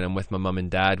speak when I'm with my mum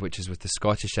and dad, which is with the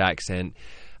Scottish accent.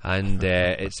 And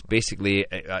it's basically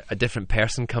a different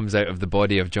person comes out of the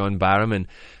body of John Barrowman.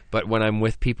 But when I'm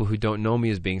with people who don't know me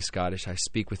as being Scottish, I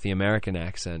speak with the American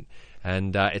accent.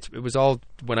 And it was all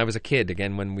when I was a kid.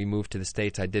 Again, when we moved to the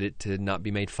States, I did it to not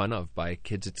be made fun of by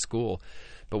kids at school.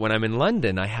 But when I'm in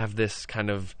London, I have this kind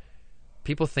of...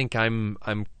 People think I'm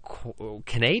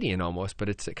Canadian almost, but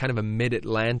it's kind of a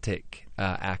mid-Atlantic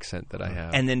accent that I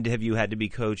have. And then have you had to be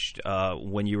coached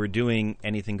when you were doing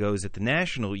Anything Goes at the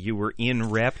National? You were in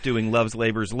rep doing Love's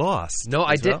Labour's Lost. No,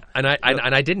 I did, well? and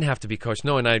I didn't have to be coached.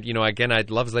 No, and I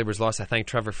Love's Labour's Lost. I thank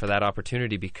Trevor for that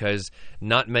opportunity because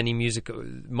not many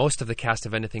most of the cast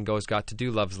of Anything Goes got to do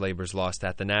Love's Labour's Lost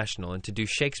at the National, and to do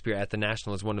Shakespeare at the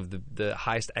National is one of the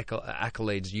highest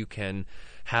accolades you can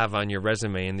have on your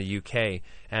resume in the UK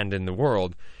and in the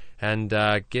world. And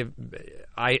I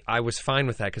was fine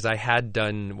with that because I had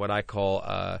done what I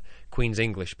call Queen's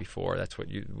English before. That's what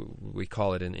we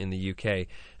call it in the UK.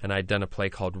 And I'd done a play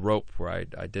called Rope where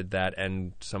I did that.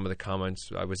 And some of the comments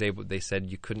they said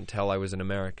you couldn't tell I was an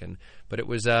American. But it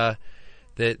was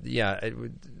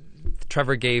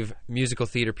Trevor gave musical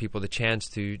theater people the chance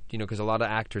to, because a lot of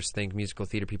actors think musical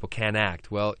theater people can't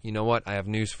act. Well, you know what? I have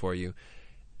news for you.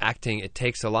 Acting, it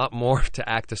takes a lot more to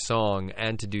act a song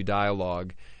and to do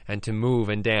dialogue and to move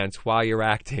and dance while you're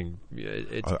acting.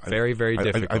 It's very, very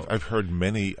difficult. I've heard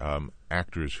many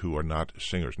actors who are not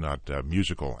singers, not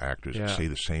musical actors, say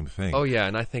the same thing. Oh yeah,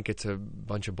 and I think it's a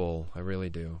bunch of bull. I really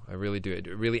do. I really do. It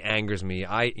really angers me.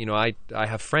 I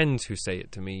have friends who say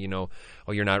it to me. Oh,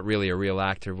 you're not really a real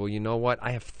actor. Well, you know what?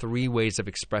 I have 3 ways of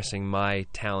expressing my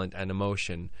talent and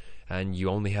emotion, and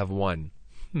you only have one.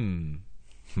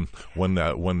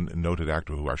 One noted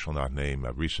actor who I shall not name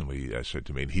recently said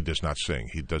to me, and he does not sing,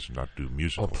 he does not do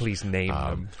musicals. Oh, please name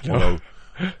him.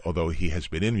 Although he has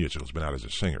been in musicals, been out as a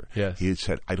singer. Yes. He had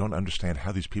said, I don't understand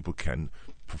how these people can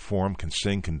perform, can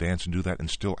sing, can dance, and do that, and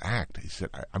still act. He said,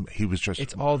 he was just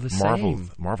it's all the same.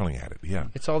 Marveling at it. Yeah,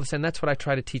 it's all the same. That's what I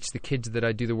try to teach the kids that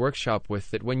I do the workshop with.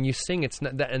 That when you sing, it's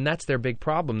not, and that's their big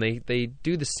problem. They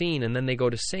do the scene and then they go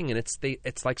to sing, and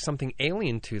it's like something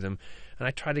alien to them. And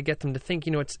I try to get them to think,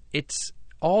 it's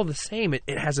all the same. It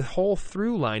has a whole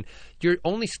through line. You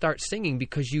only start singing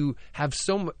because you have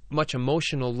so much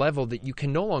emotional level that you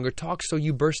can no longer talk, so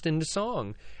you burst into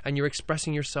song, and you're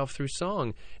expressing yourself through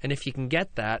song. And if you can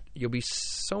get that, you'll be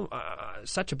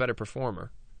such a better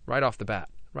performer right off the bat.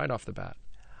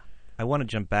 I want to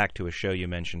jump back to a show you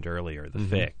mentioned earlier, The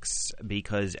Fix,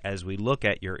 because as we look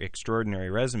at your extraordinary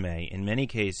resume, in many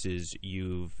cases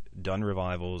you've done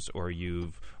revivals or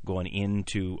you've gone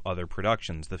into other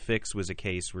productions. The Fix was a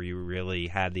case where you really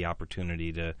had the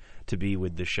opportunity to be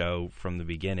with the show from the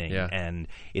beginning. Yeah. And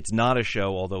it's not a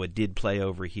show, although it did play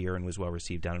over here and was well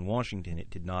received down in Washington, it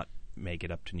did not make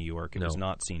it up to New York. It was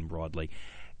not seen broadly.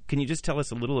 Can you just tell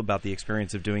us a little about the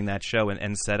experience of doing that show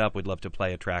and set up? We'd love to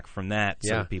play a track from that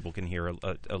so people can hear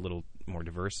a little more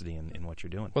diversity in what you're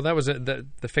doing. Well, that was the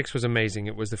Fix was amazing.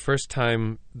 It was the first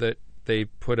time that they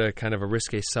put a kind of a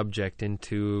risque subject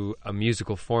into a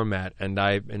musical format, and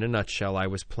in a nutshell, I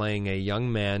was playing a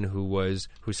young man whose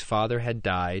father had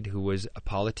died, who was a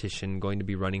politician going to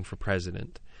be running for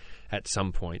president at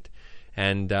some point,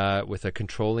 and with a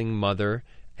controlling mother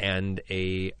and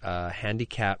a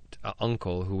handicapped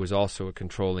uncle who was also a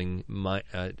controlling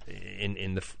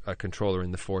a controller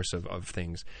in the force of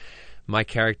things. My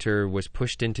character was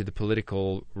pushed into the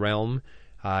political realm.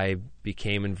 I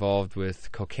became involved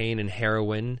with cocaine and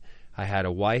heroin. I had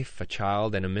a wife, a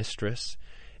child, and a mistress.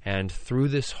 And through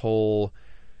this whole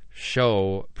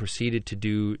show, proceeded to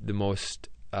do the most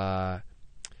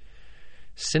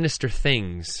sinister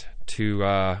things to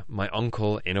my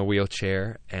uncle in a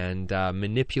wheelchair and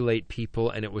manipulate people.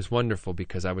 And it was wonderful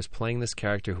because I was playing this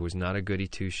character who was not a goody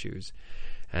two-shoes.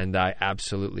 And I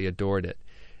absolutely adored it.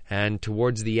 And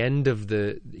towards the end of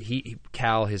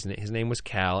Cal, his name was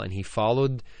Cal, and he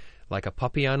followed like a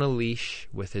puppy on a leash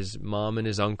with his mom and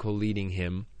his uncle leading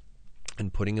him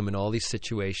and putting him in all these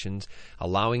situations,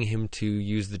 allowing him to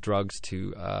use the drugs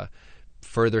to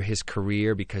further his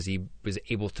career because he was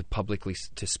able to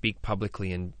speak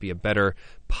publicly and be a better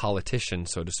politician,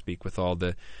 so to speak, with all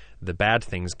the bad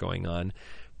things going on.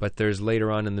 But there's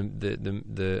later on in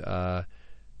the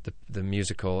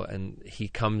musical, and he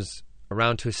comes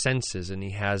around to his senses, and he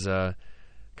has a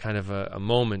kind of a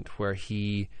moment where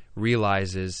he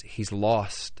realizes he's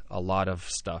lost a lot of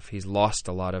stuff. He's lost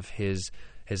a lot of his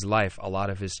life, a lot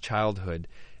of his childhood.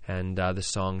 And the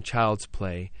song Child's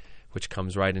Play, which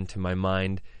comes right into my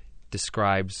mind,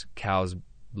 describes Cal's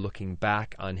looking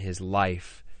back on his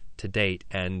life to date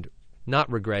and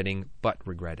not regretting, but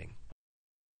regretting.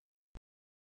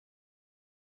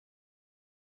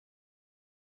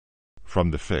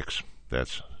 From The Fix,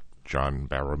 that's John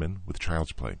Barrowman with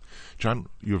Child's Play. John,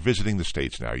 you're visiting the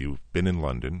States now. You've been in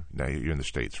London. Now you're in the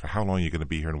States. For how long are you going to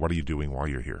be here, and what are you doing while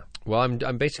you're here? Well,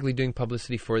 I'm basically doing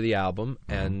publicity for the album,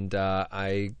 and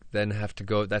I then have to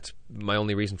go. That's my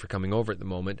only reason for coming over at the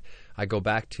moment. I go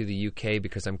back to the UK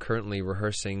because I'm currently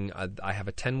rehearsing. I have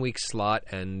a 10-week slot,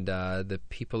 and the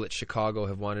people at Chicago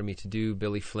have wanted me to do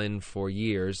Billy Flynn for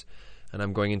years, and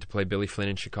I'm going in to play Billy Flynn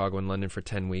in Chicago and London for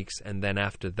 10 weeks, and then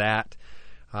after that,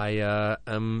 I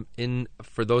am in,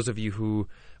 for those of you who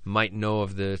might know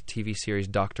of the TV series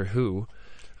Doctor Who,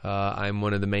 I'm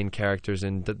one of the main characters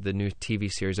in the new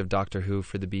TV series of Doctor Who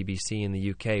for the BBC in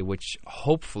the UK, which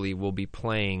hopefully will be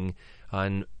playing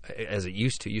on, as it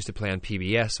used to play on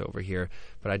PBS over here,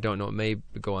 but I don't know, it may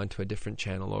go on to a different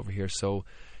channel over here, so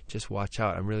just watch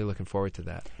out. I'm really looking forward to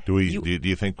that. Do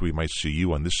you think we might see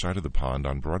you on this side of the pond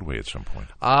on Broadway at some point?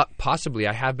 Possibly.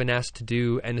 I have been asked to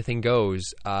do Anything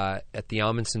Goes at the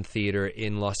Amundsen Theater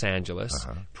in Los Angeles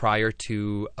prior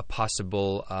to a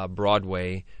possible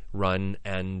Broadway run,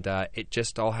 and it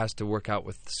just all has to work out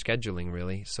with scheduling,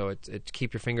 really. So it's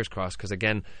keep your fingers crossed, because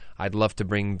again, I'd love to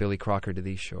bring Billy Crocker to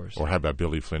these shores. Or how about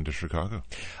Billy Flynn to Chicago?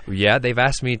 Yeah, they've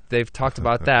asked me. They've talked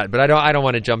about that, but I don't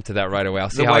want to jump to that right away.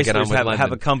 I'll see how I get on with London.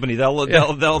 Have a company.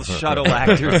 They'll shuttle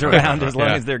actors around as long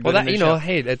as they're good. Well,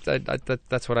 hey,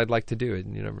 that's what I'd like to do.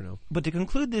 You never know. But to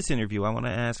conclude this interview, I want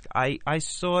to ask. I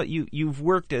saw you've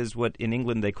worked as what in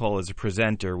England they call as a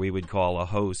presenter. We would call a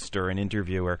host or an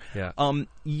interviewer. Yeah.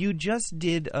 You just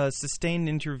did a sustained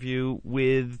interview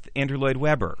with Andrew Lloyd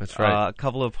Webber. That's right. A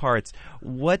couple of parts.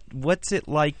 What's it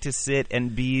like to sit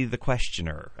and be the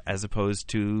questioner as opposed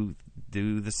to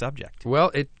do the subject?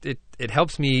 Well, it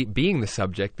helps me being the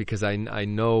subject because I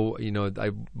know, I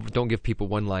don't give people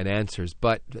one-line answers.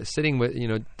 But sitting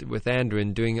with Andrew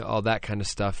and doing all that kind of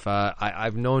stuff,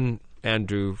 I've known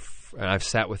Andrew and I've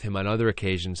sat with him on other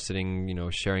occasions, sitting,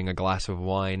 sharing a glass of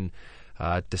wine,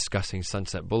 discussing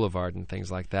Sunset Boulevard and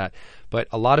things like that. But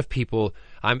a lot of people,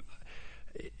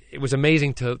 it was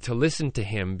amazing to listen to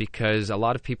him because a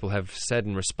lot of people have said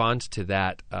in response to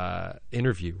that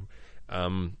interview,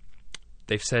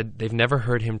 they've said they've never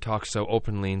heard him talk so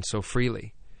openly and so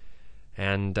freely.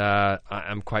 And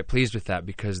I'm quite pleased with that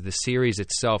because the series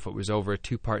itself, it was over a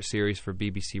 2-part series for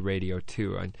BBC Radio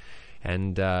 2.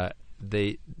 And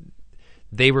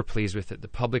they were pleased with it. The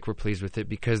public were pleased with it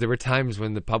because there were times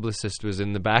when the publicist was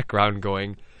in the background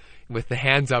going, with the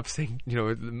hands up, saying,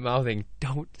 mouthing,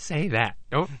 "Don't say that.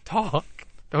 Don't talk.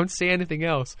 Don't say anything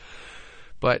else."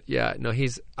 But yeah, no,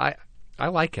 I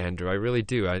like Andrew. I really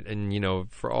do.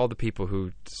 And for all the people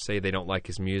who say they don't like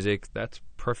his music, that's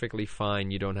perfectly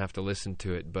fine. You don't have to listen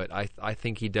to it. But I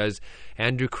think he does.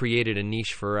 Andrew created a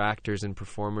niche for actors and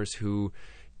performers who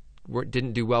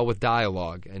didn't do well with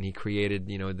dialogue, and he created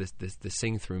the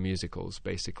sing-through musicals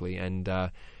basically, and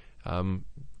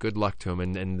good luck to him.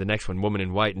 And the next one, Woman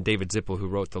in White, and David Zippel, who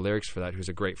wrote the lyrics for that, who's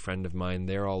a great friend of mine,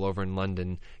 they're all over in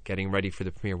London getting ready for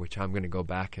the premiere, which I'm going to go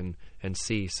back and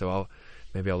see. So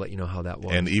maybe I'll let you know how that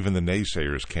was. And even the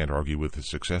naysayers can't argue with the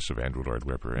success of Andrew Lloyd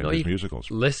Webber and his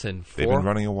musicals. Listen, they've been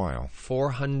running a while.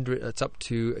 400.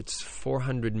 It's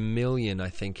 400 million, I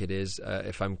think it is.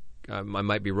 If I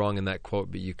might be wrong in that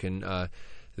quote, but you can.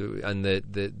 And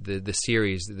the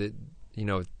series,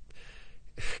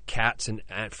 Cats and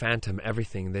Phantom,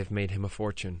 everything, they've made him a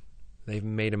fortune. They've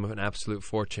made him an absolute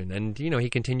fortune, and he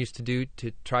continues to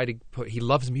try to put. He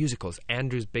loves musicals.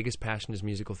 Andrew's biggest passion is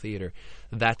musical theater.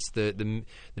 That's the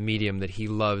medium that he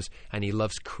loves, and he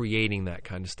loves creating that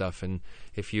kind of stuff. And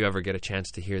if you ever get a chance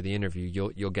to hear the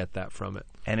interview, you'll get that from it.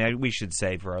 And we should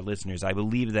say for our listeners, I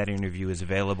believe that interview is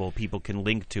available. People can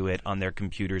link to it on their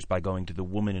computers by going to the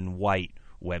Woman in White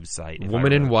website.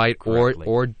 Woman in White, or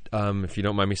if you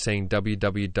don't mind me saying,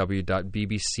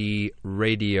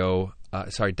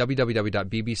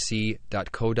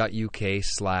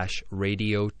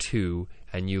 www.bbc.co.uk/radio2,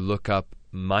 and you look up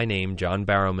my name, John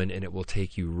Barrowman, and it will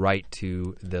take you right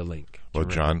to the link. Well,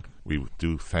 John, we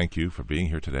do thank you for being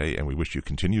here today, and we wish you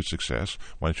continued success.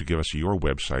 Why don't you give us your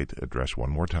website address one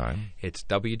more time? It's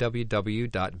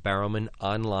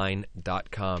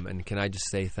www.barrowmanonline.com. And can I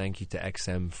just say thank you to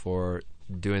XM for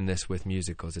doing this with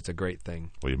musicals. It's a great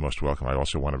thing. Well, you're most welcome. I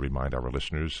also want to remind our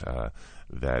listeners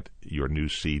that your new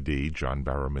CD, John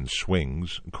Barrowman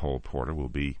Swings, Cole Porter, will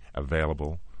be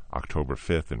available October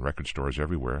 5th in record stores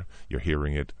everywhere. You're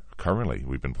hearing it currently.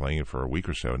 We've been playing it for a week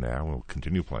or so now. We'll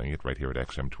continue playing it right here at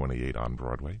XM28 on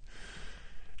Broadway.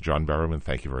 John Barrowman,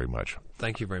 thank you very much.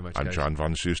 Thank you very much, I'm guys. John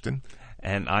von Soosten.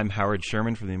 And I'm Howard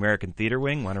Sherman from the American Theater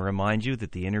Wing. I want to remind you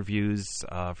that the interviews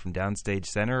from Downstage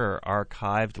Center are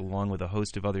archived along with a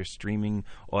host of other streaming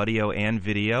audio and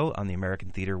video on the American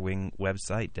Theater Wing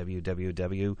website,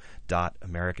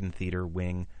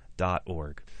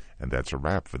 www.americantheaterwing.org. And that's a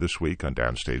wrap for this week on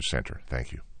Downstage Center.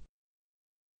 Thank you.